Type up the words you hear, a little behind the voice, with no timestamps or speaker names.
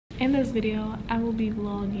In this video, I will be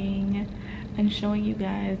vlogging and showing you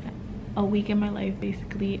guys a week in my life,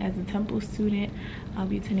 basically, as a Temple student. I'll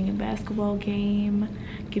be attending a basketball game,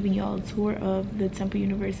 giving y'all a tour of the Temple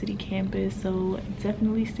University campus, so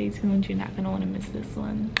definitely stay tuned. You're not gonna want to miss this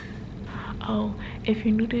one. Oh, if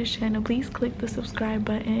you're new to this channel, please click the subscribe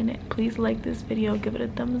button. Please like this video, give it a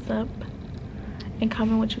thumbs up, and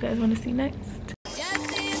comment what you guys want to see next.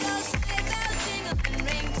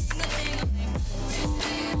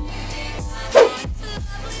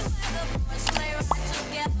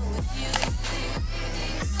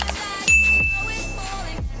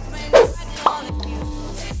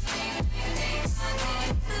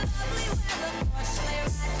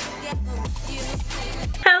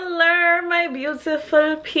 Hello my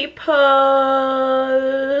beautiful people.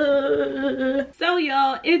 So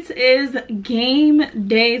y'all, it is game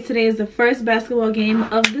day. Today is the first basketball game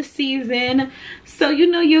of the season, so you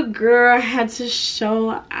know your girl had to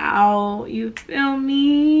show out, you feel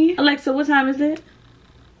me? Alexa, what time is it?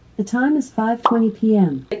 The time is 5:20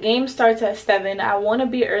 p.m. The game starts at 7. I want to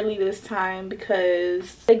be early this time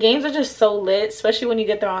because the games are just so lit, especially when you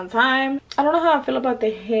get there on time. I don't know how I feel about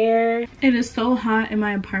the hair. It is so hot in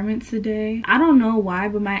my apartment today. I don't know why,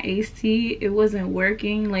 but my AC, it wasn't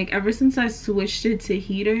working. Like, ever since I switched it to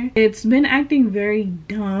heater, it's been acting very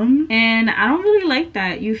dumb, and I don't really like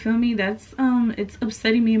that, you feel me? That's it's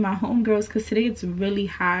upsetting me and my homegirls because today it's really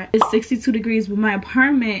hot. It's 62 degrees, but my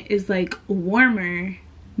apartment is like warmer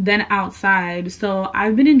than outside, so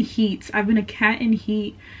I've been in heat. I've been a cat in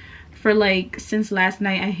heat for like since last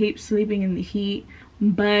night. I hate sleeping in the heat,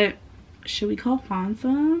 but should we call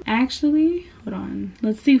Fonsa? Actually, hold on,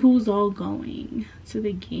 let's see who's all going to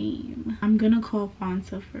the game. I'm gonna call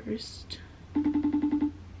Fonsa first.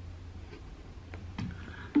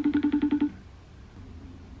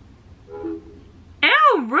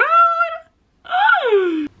 Ew, rude.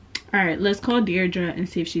 All right, let's call Deirdre and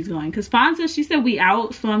see if she's going, because Fonsa, she said we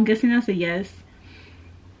out, so I'm guessing that's a yes,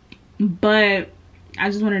 but I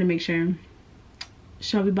just wanted to make sure.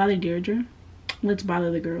 Shall we bother Deirdre? Let's bother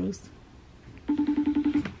the girls.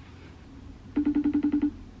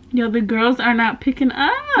 Yo, the girls are not picking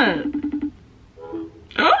up.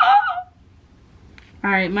 Oh!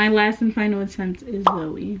 All right, my last and final attempt is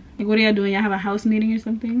Zoe. Like, what are y'all doing? Y'all have a house meeting or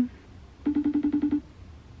something?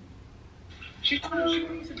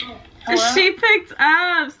 Hello? She picked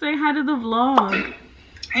up. Say hi to the vlog.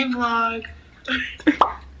 Hey vlog.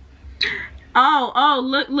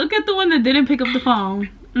 Oh, look at the one that didn't pick up the phone.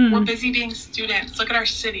 We're busy being students. Look at our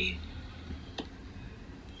city.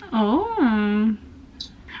 Oh.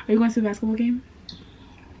 Are you going to the basketball game?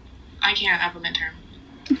 I can't have a midterm.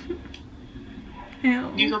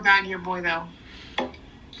 Ew. You go bag your boy though.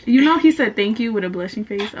 You know he said thank you with a blushing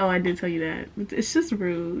face. Oh, I did tell you that. It's just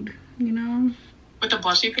rude, you know? With the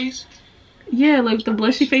blushy face? Yeah, like the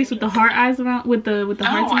blushy face with the heart eyes around, with the hearts Oh,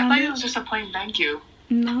 I around thought it. it was just a plain thank you.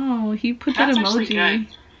 No, he put That's that actually emoji. good.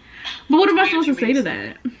 But what am I supposed to say to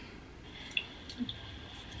that?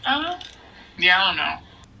 Yeah, I don't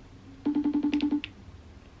know.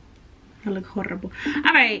 I look horrible.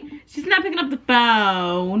 All right, she's not picking up the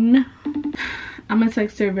phone. I'm gonna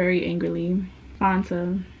text her very angrily.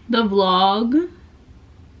 Fonsa, the vlog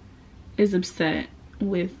is upset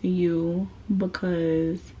with you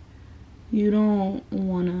because you don't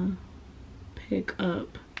wanna pick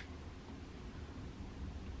up.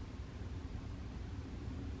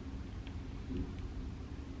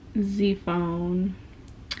 Z phone,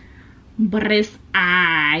 but it's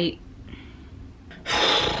I'm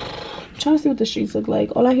trying to see what the streets look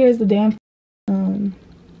like. All I hear is the damn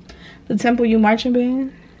the Temple U marching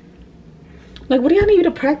band. Like, what do y'all need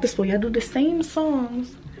to practice for? Y'all do the same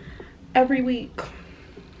songs every week.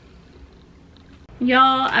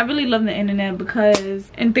 Y'all, I really love the internet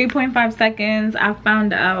because in 3.5 seconds I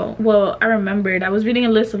found out, well, I remembered. I was reading a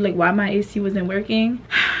list of like why my AC wasn't working.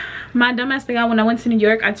 My dumbass figured out when I went to New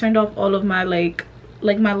York, I turned off all of my like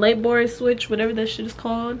my light board switch, whatever that shit is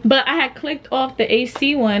called, but I had clicked off the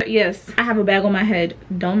AC one. Yes, I have a bag on my head,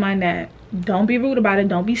 don't mind that. Don't be rude about it,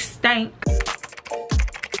 don't be stank.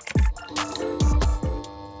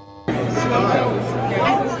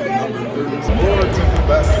 More Temple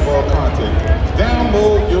basketball content.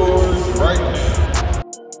 Download yours right now.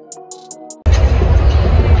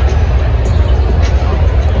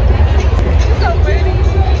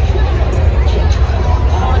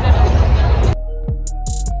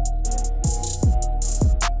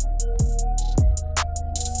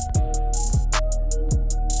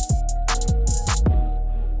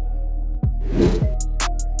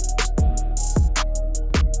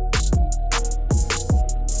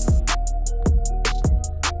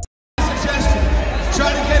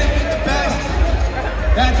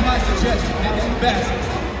 That's my suggestion. And then fastest.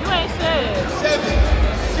 You ain't shit. 7,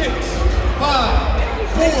 6, 5,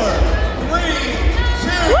 4, 3,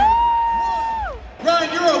 2, 1. Ryan,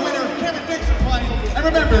 you're a winner. Kevin, thanks for playing. And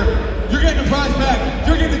remember, you're getting the prize back.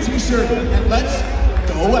 You're getting the t-shirt. And let's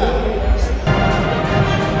go out.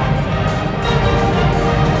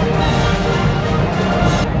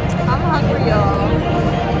 I'm hungry, y'all.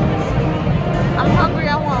 I'm hungry.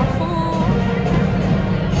 I want food.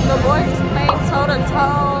 The boys is playing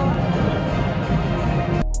toe-to-toe.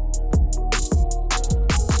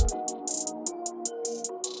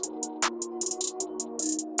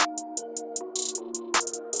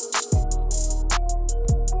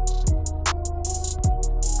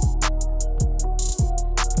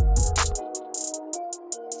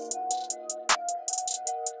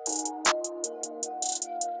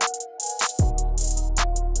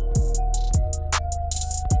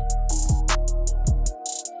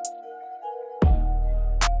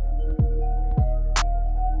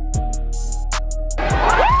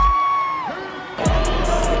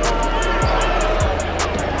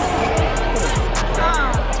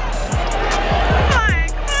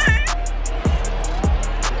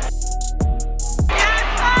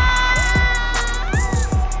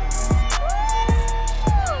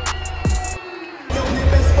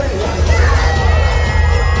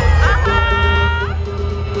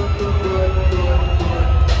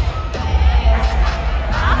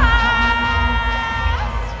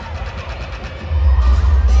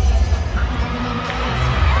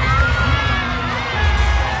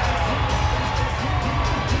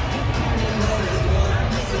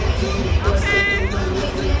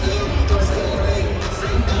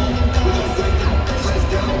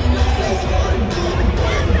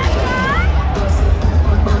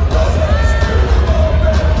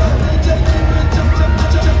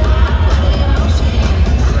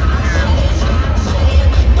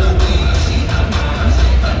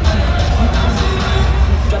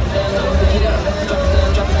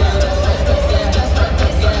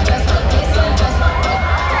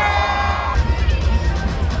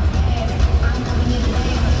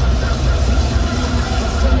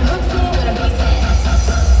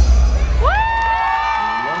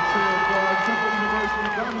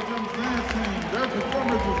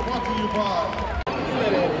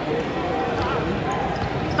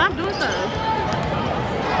 Stop doing stuff.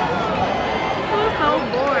 I'm so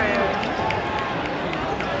bored.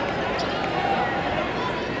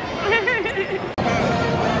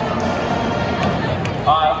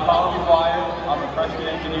 Hi, I'm Colin Wyatt. I'm a freshman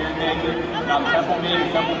engineering major, and I'm Temple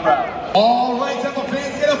Meeting Temple Proud. All right, Temple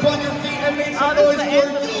fans, get up on your feet and make some noise for your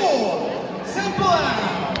Temple Out.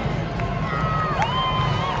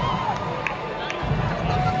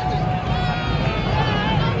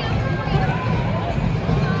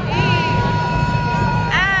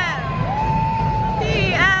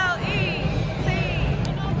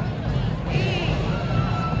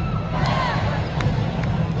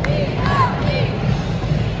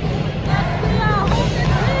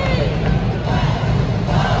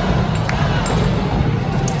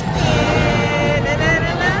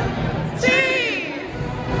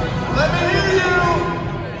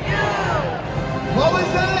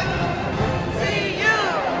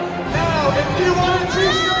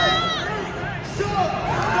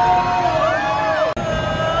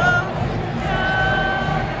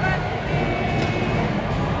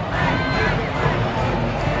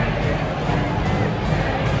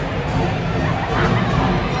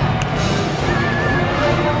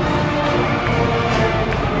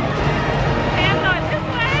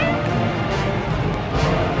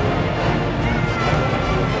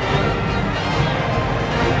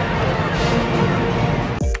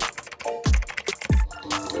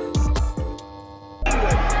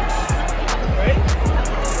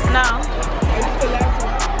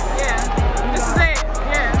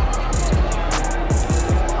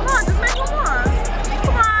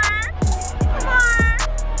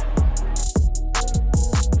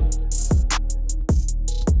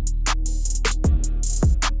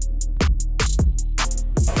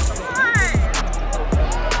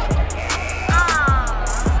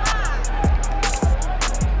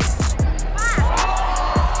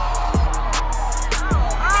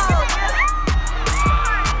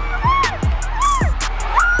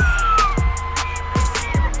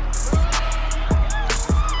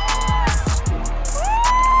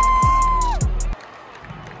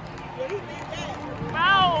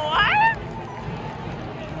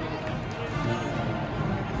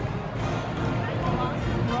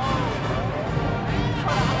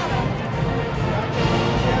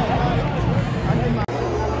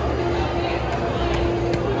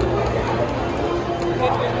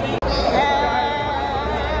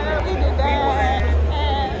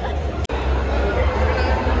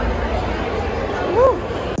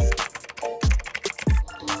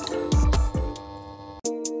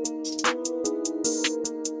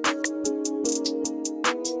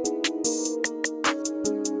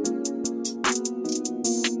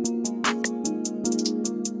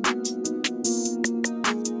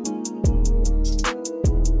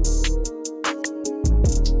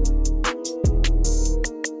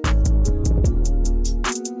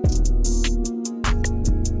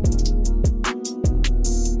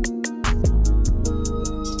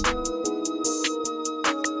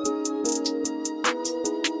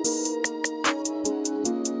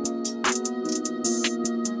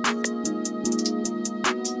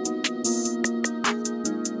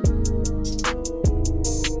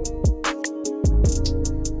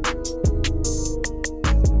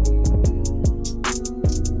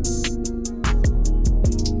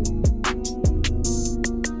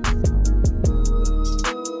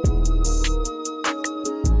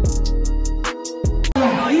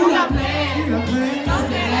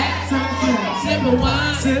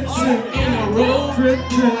 trip in a row. Trip,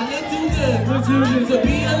 trip. Let's do this. Let's do this. To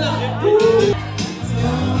be alive. So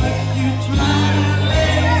you try to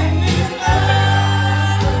let me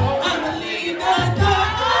slide. I'ma leave that door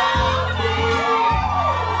open.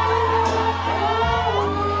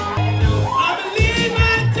 I'ma leave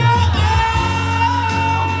my door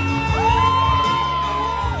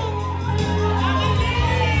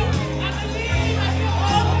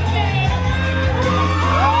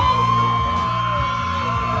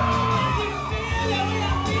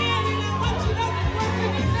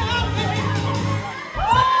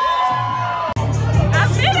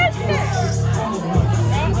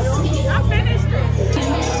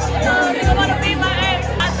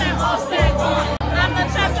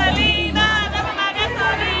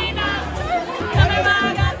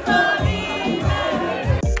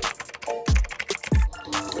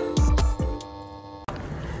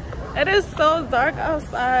It is so dark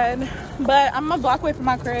outside, but I'm a block away from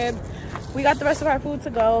my crib. We got the rest of our food to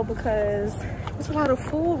go because it's a lot of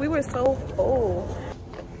food. We were so full.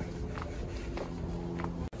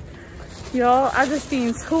 Y'all, I just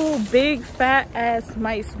seen two big fat ass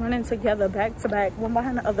mice running together back to back, one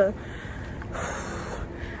behind the other.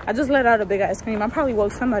 I just let out a big ass scream. I probably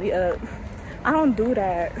woke somebody up. I don't do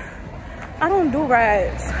that. I don't do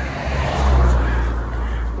rats.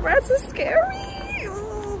 Rats are scary.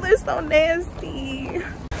 They're so nasty.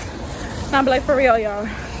 I'm like, for real, y'all.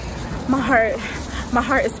 My heart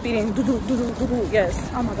is beating. Doo -doo, doo -doo, doo -doo. Yes.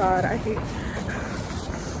 Oh my God, I hate.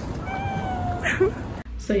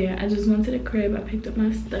 So yeah, I just went to the crib. I picked up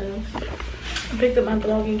my stuff. I picked up my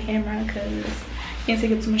vlogging camera because I can't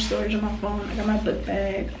take up too much storage on my phone. I got my book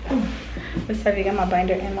bag. It's heavy. I got my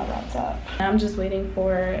binder and my laptop. I'm just waiting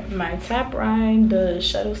for my tap ride, the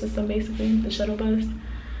shuttle system, basically, the shuttle bus.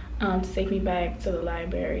 To take me back to the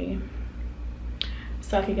library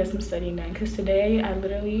so I could get some studying done, because today I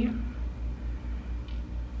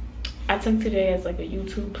took today as like a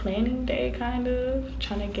YouTube planning day, kind of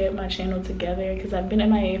trying to get my channel together, because I've been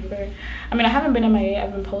MIA for, I mean, I haven't been MIA,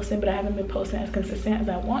 I've been posting, but I haven't been posting as consistent as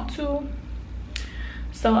I want to.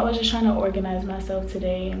 So I was just trying to organize myself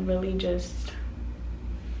today and really just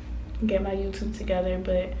get my YouTube together.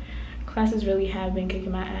 But classes really have been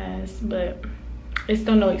kicking my ass, but it's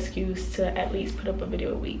still no excuse to at least put up a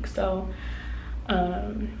video a week. So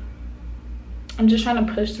I'm just trying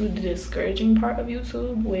to push through the discouraging part of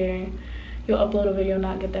YouTube, where you'll upload a video and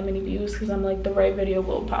not get that many views, because I'm like, the right video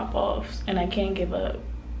will pop off and I can't give up,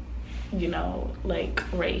 you know, like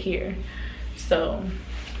right here. So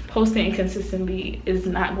posting inconsistently is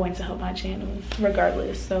not going to help my channel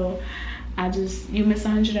regardless. So you miss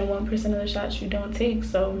 101% of the shots you don't take.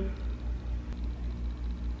 So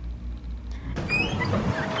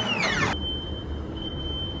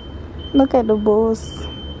look at the bulls.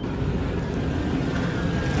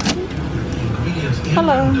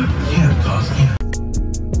 Hello.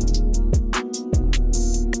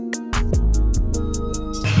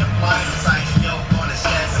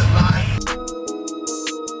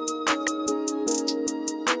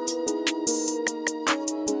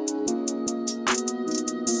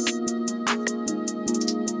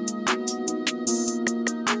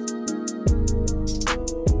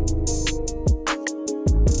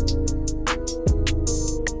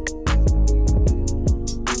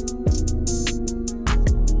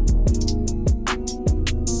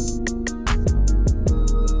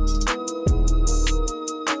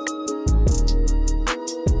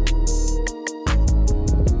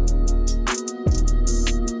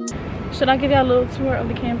 Should I give y'all a little tour of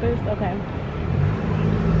the campus? Okay.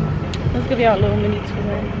 Let's give y'all a little mini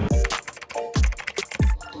tour.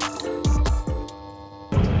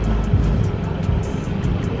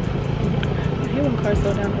 I hate when cars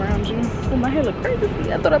slow down around you. Oh, my hair look crazy.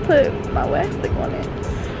 I thought I put my wax stick on it.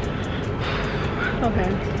 Okay.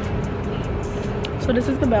 So this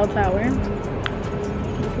is the bell tower.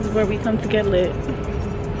 This is where we come to get lit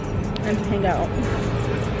and to hang out.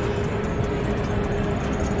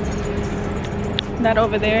 That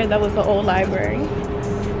over there, that was the old library.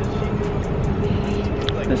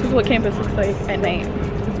 This is what campus looks like at night.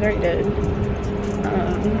 It's very dead.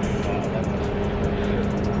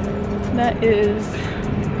 That is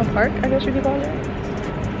a park, I guess you could call it.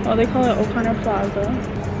 Oh, they call it O'Connor Plaza.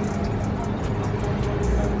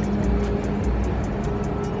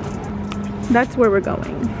 That's where we're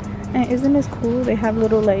going. And isn't this cool? They have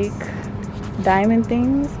little like diamond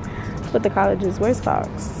things with the colleges. Where's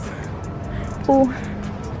FAQS? Ooh.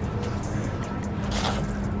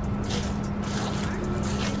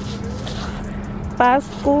 FAQS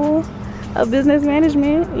School of Business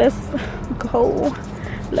Management. Let's go.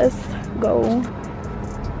 Let's go.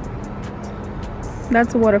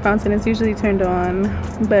 That's a water fountain. It's usually turned on,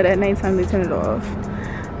 but at nighttime they turn it off.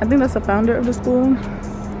 I think that's the founder of the school,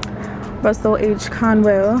 Russell H.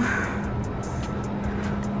 Conwell.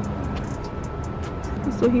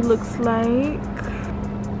 That's what he looks like.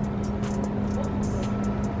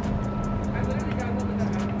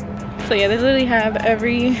 So yeah, they literally have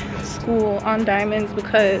every school on diamonds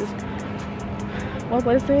because, what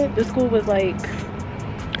was it? The school was like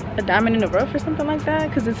a diamond in the rough or something like that,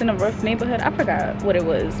 because it's in a rough neighborhood. I forgot what it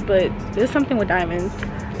was, but there's something with diamonds.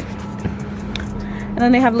 And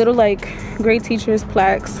then they have little like great teachers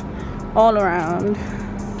plaques all around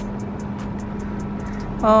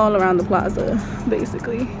the plaza,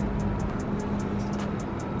 basically.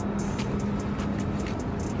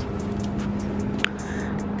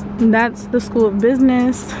 And that's the School of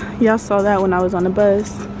Business. Y'all saw that when I was on the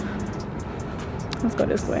bus. Let's go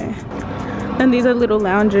this way. And these are little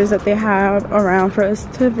lounges that they have around for us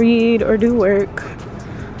to read or do work.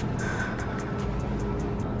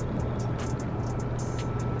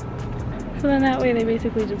 So then that way they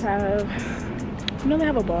basically just have, you know, they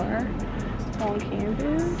have a bar on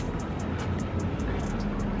campus.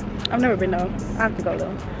 I've never been though. I have to go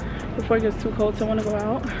though before it gets too cold to want to go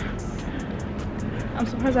out. I'm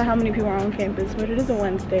surprised at how many people are on campus, but it is a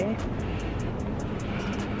Wednesday.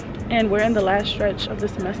 And we're in the last stretch of the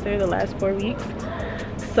semester, the last 4 weeks.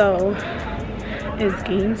 So it's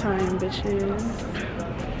game time, bitches.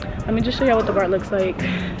 Let me just show y'all what the bar looks like.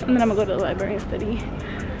 And then I'm gonna go to the library and study.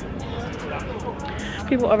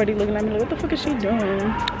 People already looking at me like, what the fuck is she doing?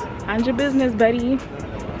 Mind your business, buddy.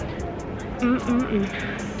 I'm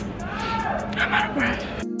out of breath.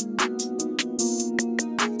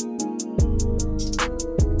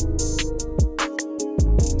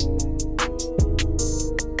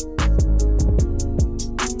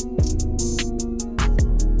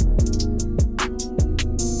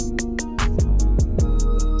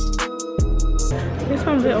 There's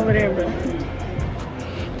something over there, bro.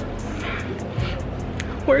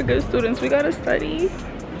 We're good students, we gotta study.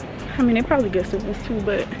 I mean, they're probably good students too,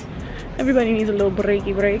 but everybody needs a little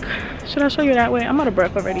breaky break. Should I show you that way? I'm out of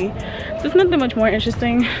breath already. There's nothing much more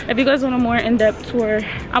interesting. If you guys want a more in-depth tour,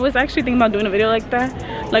 I was actually thinking about doing a video like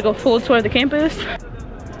that, like a full tour of the campus.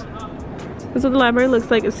 This is what the library looks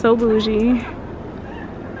like. It's so bougie.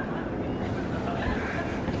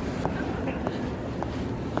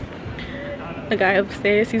 The guy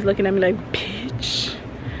upstairs, he's looking at me like, bitch.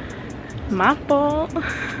 My fault.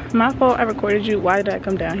 My fault I recorded you. Why did I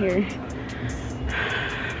come down here?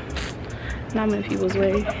 Not many people's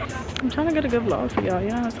way. I'm trying to get a good vlog for y'all. You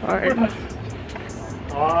know, it's hard.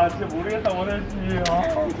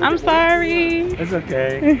 I'm sorry. It's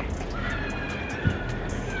okay.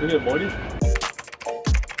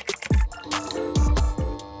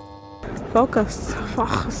 Focus.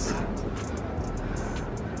 Focus.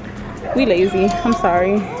 We lazy. I'm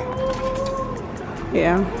sorry.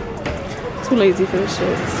 Yeah. Too lazy for this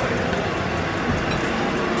shit.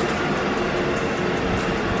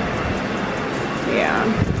 Yeah.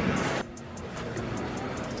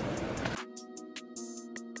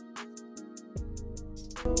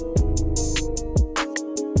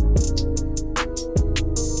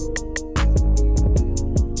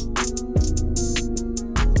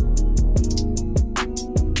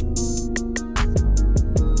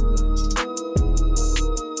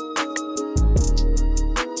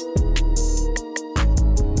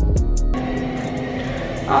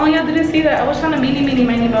 Oh, y'all didn't see that. I was trying to meeny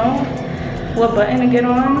mo what button to get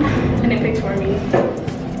on, and it picked for me.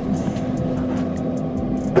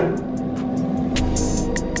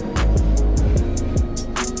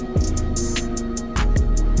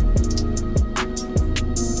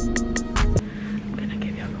 I'm gonna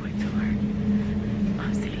give y'all a quick tour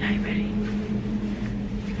of the library,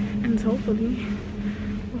 and hopefully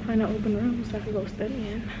we'll find an open room so I can go study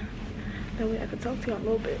in. That way I can talk to y'all a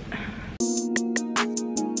little bit.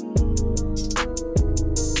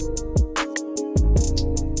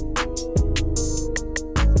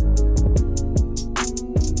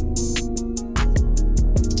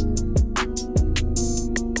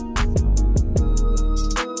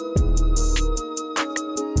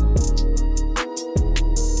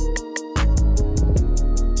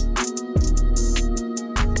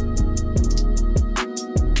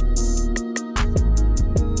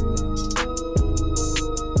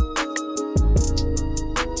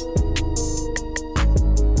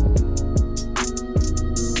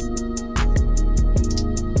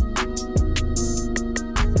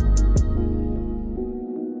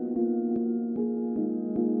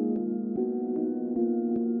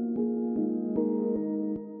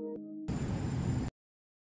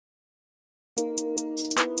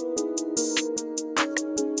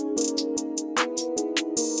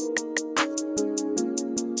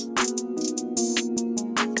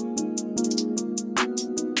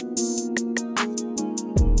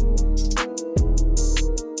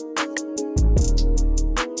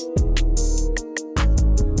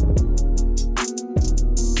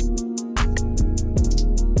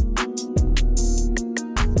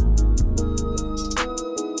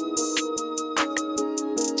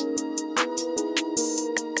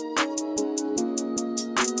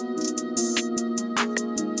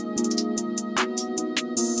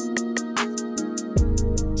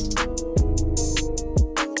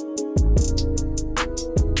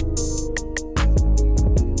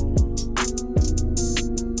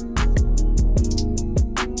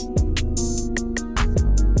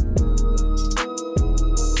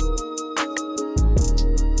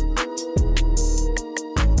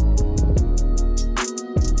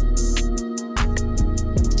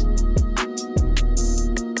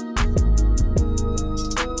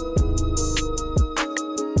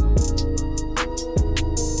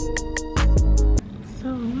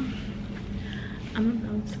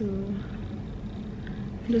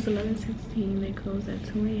 close at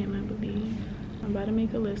 2 a.m. I believe. I'm about to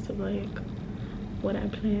make a list of like what I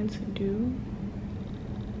plan to do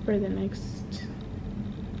for the next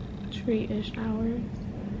 3-ish hours.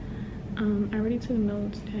 I already took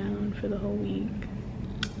notes down for the whole week,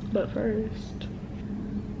 but first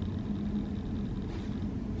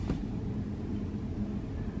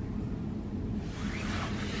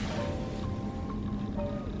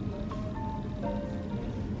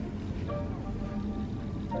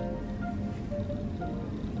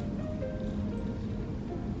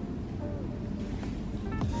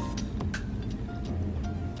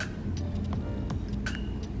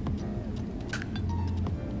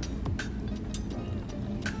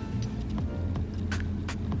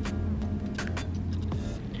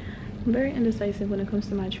I'm very indecisive when it comes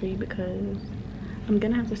to my tree because I'm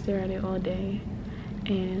gonna have to stare at it all day,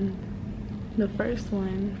 and the first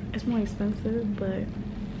one is more expensive, but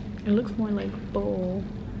it looks more like full.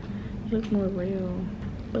 It looks more real,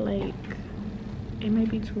 but like it may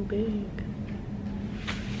be too big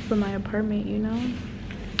for my apartment, you know?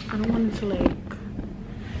 I don't want it to like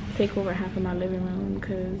take over half of my living room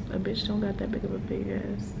because a bitch don't got that big of a big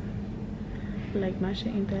ass. Like my shit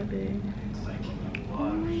ain't that big. Oh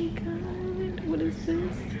my god, what is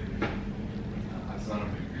this?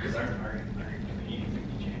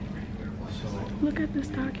 Look at the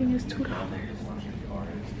stocking, it's $2.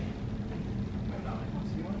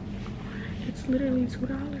 It's literally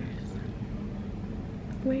 $2.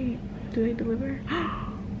 Wait, do they deliver?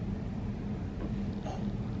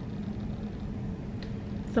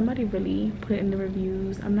 Somebody really put in the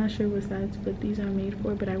reviews, I'm not sure what size but these are made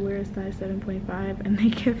for, but I wear a size 7.5 and they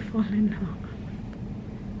kept falling off.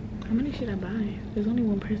 How many should I buy? There's only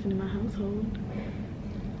one person in my household.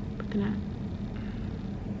 But then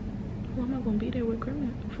who am I gonna be there with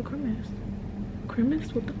for Christmas?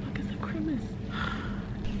 Christmas? What the fuck is a Christmas?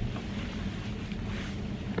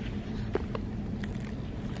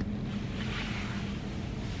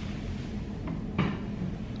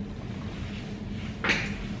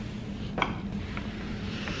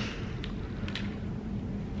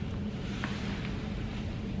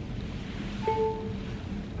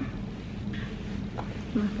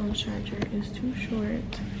 My phone charger is too short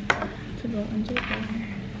to go under there.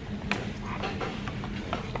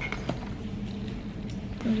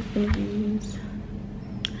 I'm just gonna use,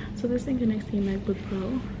 so this thing connects to your MacBook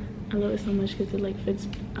Pro. I love it so much because it like fits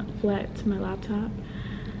flat to my laptop.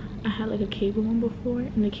 I had like a cable one before,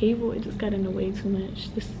 and the cable, it just got in the way too much.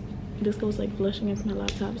 This goes like flush against my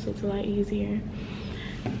laptop, so it's a lot easier.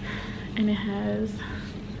 And it has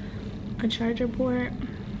a charger port.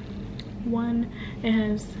 It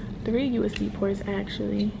has 3 USB ports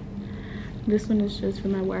actually. This one is just for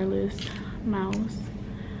my wireless mouse,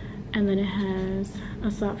 and then it has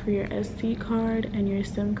a slot for your SD card and your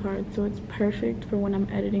SIM card, so it's perfect for when I'm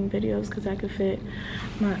editing videos because I could fit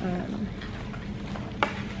my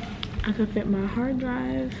hard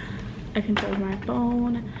drive, I can charge my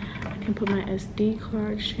phone, I can put my SD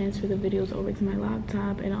card, transfer the videos over to my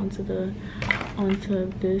laptop and onto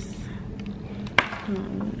this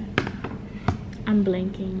I'm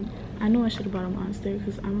blanking. I know I should have bought a Monster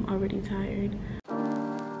because I'm already tired.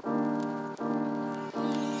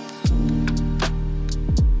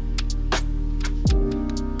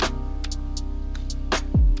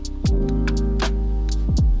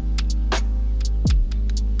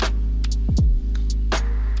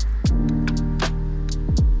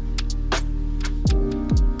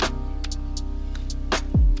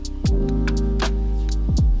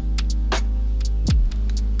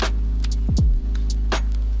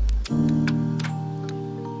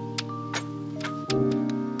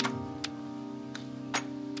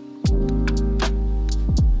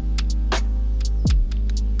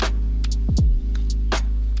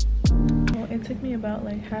 It took me about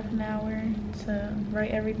like half an hour to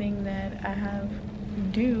write everything that I have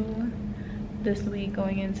due this week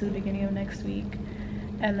going into the beginning of next week.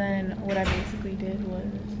 And then what I basically did was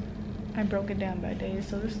I broke it down by days.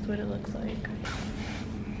 So this is what it looks like.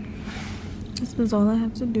 This is all I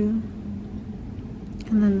have to do.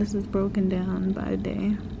 And then this is broken down by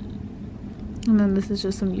day. And then this is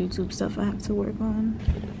just some YouTube stuff I have to work on.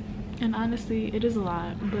 And honestly, it is a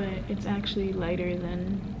lot, but it's actually lighter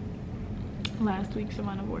than last week's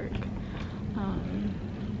amount of work.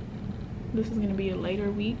 This is gonna be a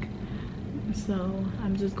later week, so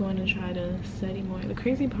I'm just going to try to study more. The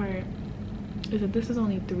crazy part is that this is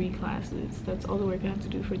only 3 classes. That's all the work I have to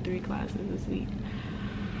do for 3 classes this week.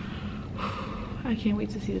 I can't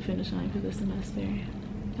wait to see the finish line for this semester.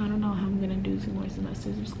 I don't know how I'm gonna do 2 more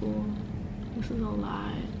semesters of school. This is a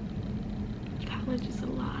lot. College is a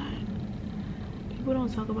lot. people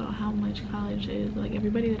don't talk about how much college is. Like,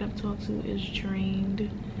 everybody that I've talked to is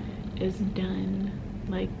drained, is done.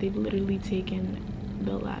 Like, they've literally taken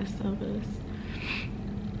the last of us.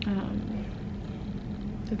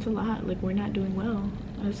 It's a lot. Like, we're not doing well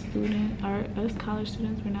as college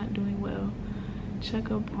students. We're not doing well.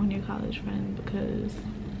 Check up on your college friend, because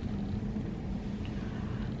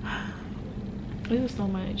this is so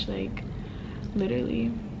much. Like,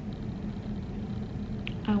 literally,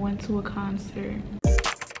 I went to a concert.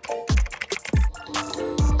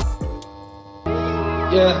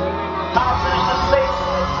 Yeah.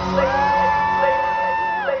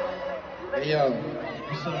 Hey, yo.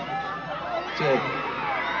 What's up? Jake.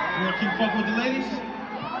 You wanna keep fucking with the ladies?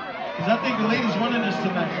 Cause I think the ladies running this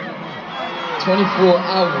tonight. 24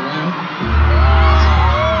 hours, man.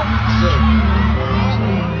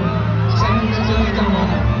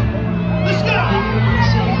 Let's go!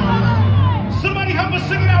 Somebody help us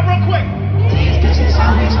sing it out real quick. These bitches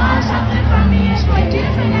always want something from me. It's quite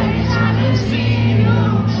different every time it's me.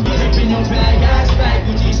 There be no bad guys like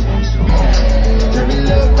Gucci swimsuits. Every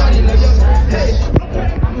little body looks hey.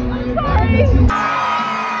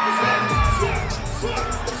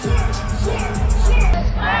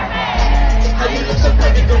 How you look so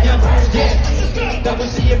perfect on your first day? Double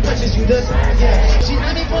see your purchase, you deserve, yeah. She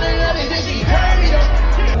let me fall in love and then she hurried up.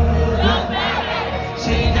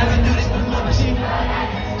 She ain't never do this before, but she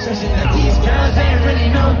said that these girls ain't really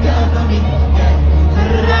no good for me.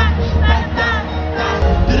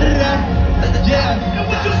 Yeah, and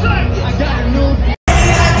what you say? I got a new.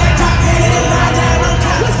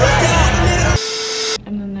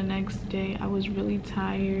 And then the next day, I was really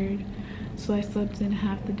tired, so I slept in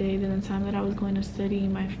half the day. Then the time that I was going to study,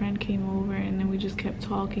 my friend came over, and then we just kept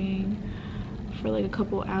talking for like a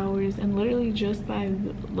couple hours. And literally just by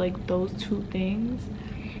like those two things,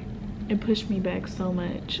 it pushed me back so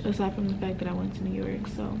much, aside from the fact that I went to New York.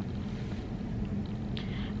 So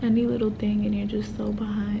any little thing and you're just so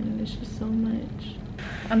behind, and it's just so much.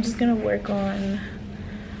 I'm just gonna work on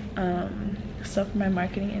stuff for my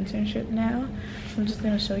marketing internship now. So I'm just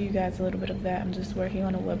gonna show you guys a little bit of that. I'm just working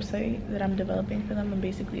on a website that I'm developing for them. I'm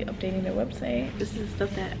basically updating their website. This is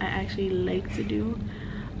stuff that I actually like to do,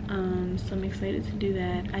 so I'm excited to do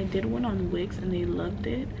that. I did one on Wix and they loved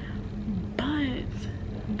it, but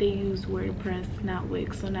they use WordPress, not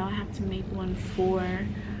Wix, so now I have to make one for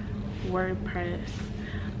WordPress.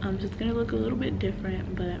 So it's gonna look a little bit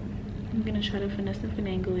different, but I'm gonna try to finesse and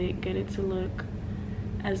finagle it, get it to look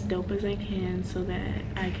as dope as I can, so that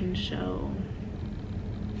I can show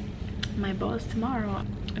my boss tomorrow.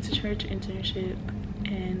 It's a church internship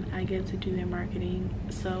and I get to do their marketing,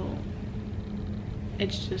 so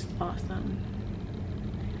it's just awesome.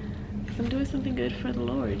 Because I'm doing something good for the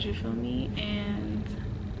Lord, you feel me? And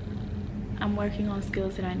I'm working on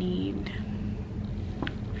skills that I need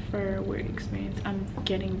for work experience. I'm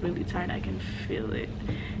getting really tired. I can feel it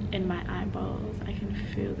in my eyeballs. I can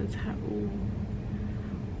feel the time.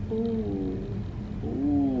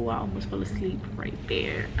 Ooh, I almost fell asleep right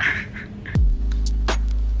there.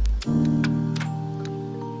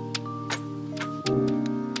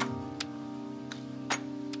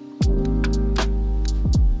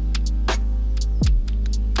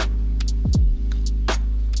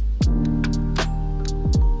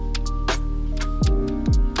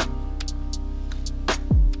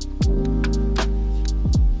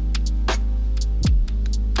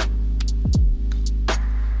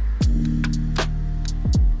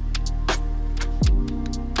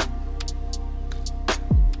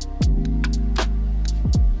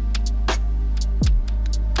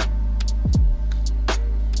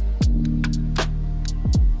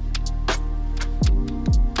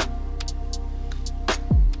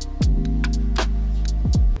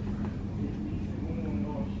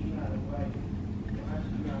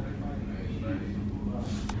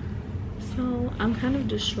 I'm kind of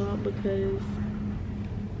distraught because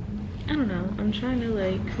I don't know, I'm trying to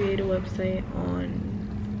like create a website on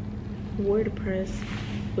WordPress,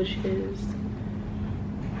 which is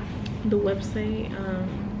the website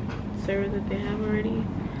server that they have already,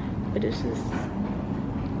 but it's just,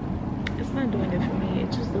 it's not doing it for me.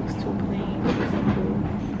 It just looks too plain, too simple.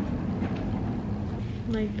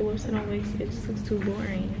 Like the website on Wix, it just looks too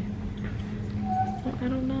boring. So I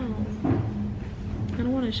don't know. I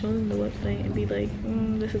don't want to show them the website and be like,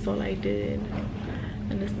 this is all I did,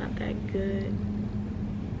 and it's not that good.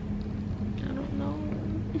 I don't know.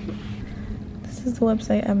 This is the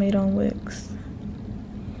website I made on Wix.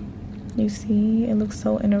 You see, it looks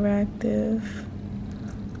so interactive.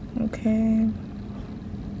 Okay.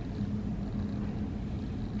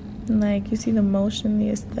 Like, you see the motion, the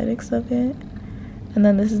aesthetics of it. And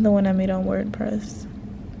then this is the one I made on WordPress.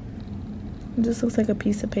 It just looks like a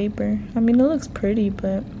piece of paper. I mean, it looks pretty,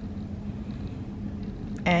 but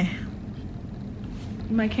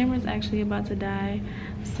my camera's actually about to die,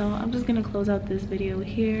 so I'm just gonna close out this video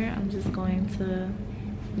here. I'm just going to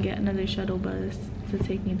get another shuttle bus to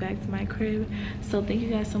take me back to my crib. So thank you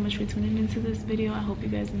guys so much for tuning into this video. I hope you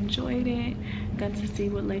guys enjoyed it, got to see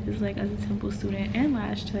what life is like as a Temple student and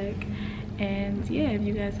lash tech. And yeah, if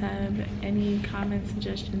you guys have any comments,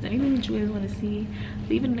 suggestions, anything that you guys want to see,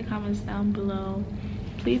 leave it in the comments down below.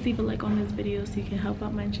 Please leave a like on this video so you can help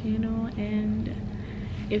out my channel, and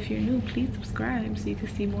if you're new, please subscribe so you can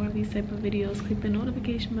see more of these type of videos. Click the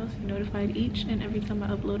notification bell so you're notified each and every time I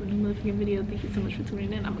upload a new motherfucking video. Thank you so much for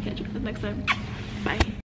tuning in. I'm gonna catch you guys next time.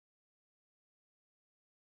 Bye.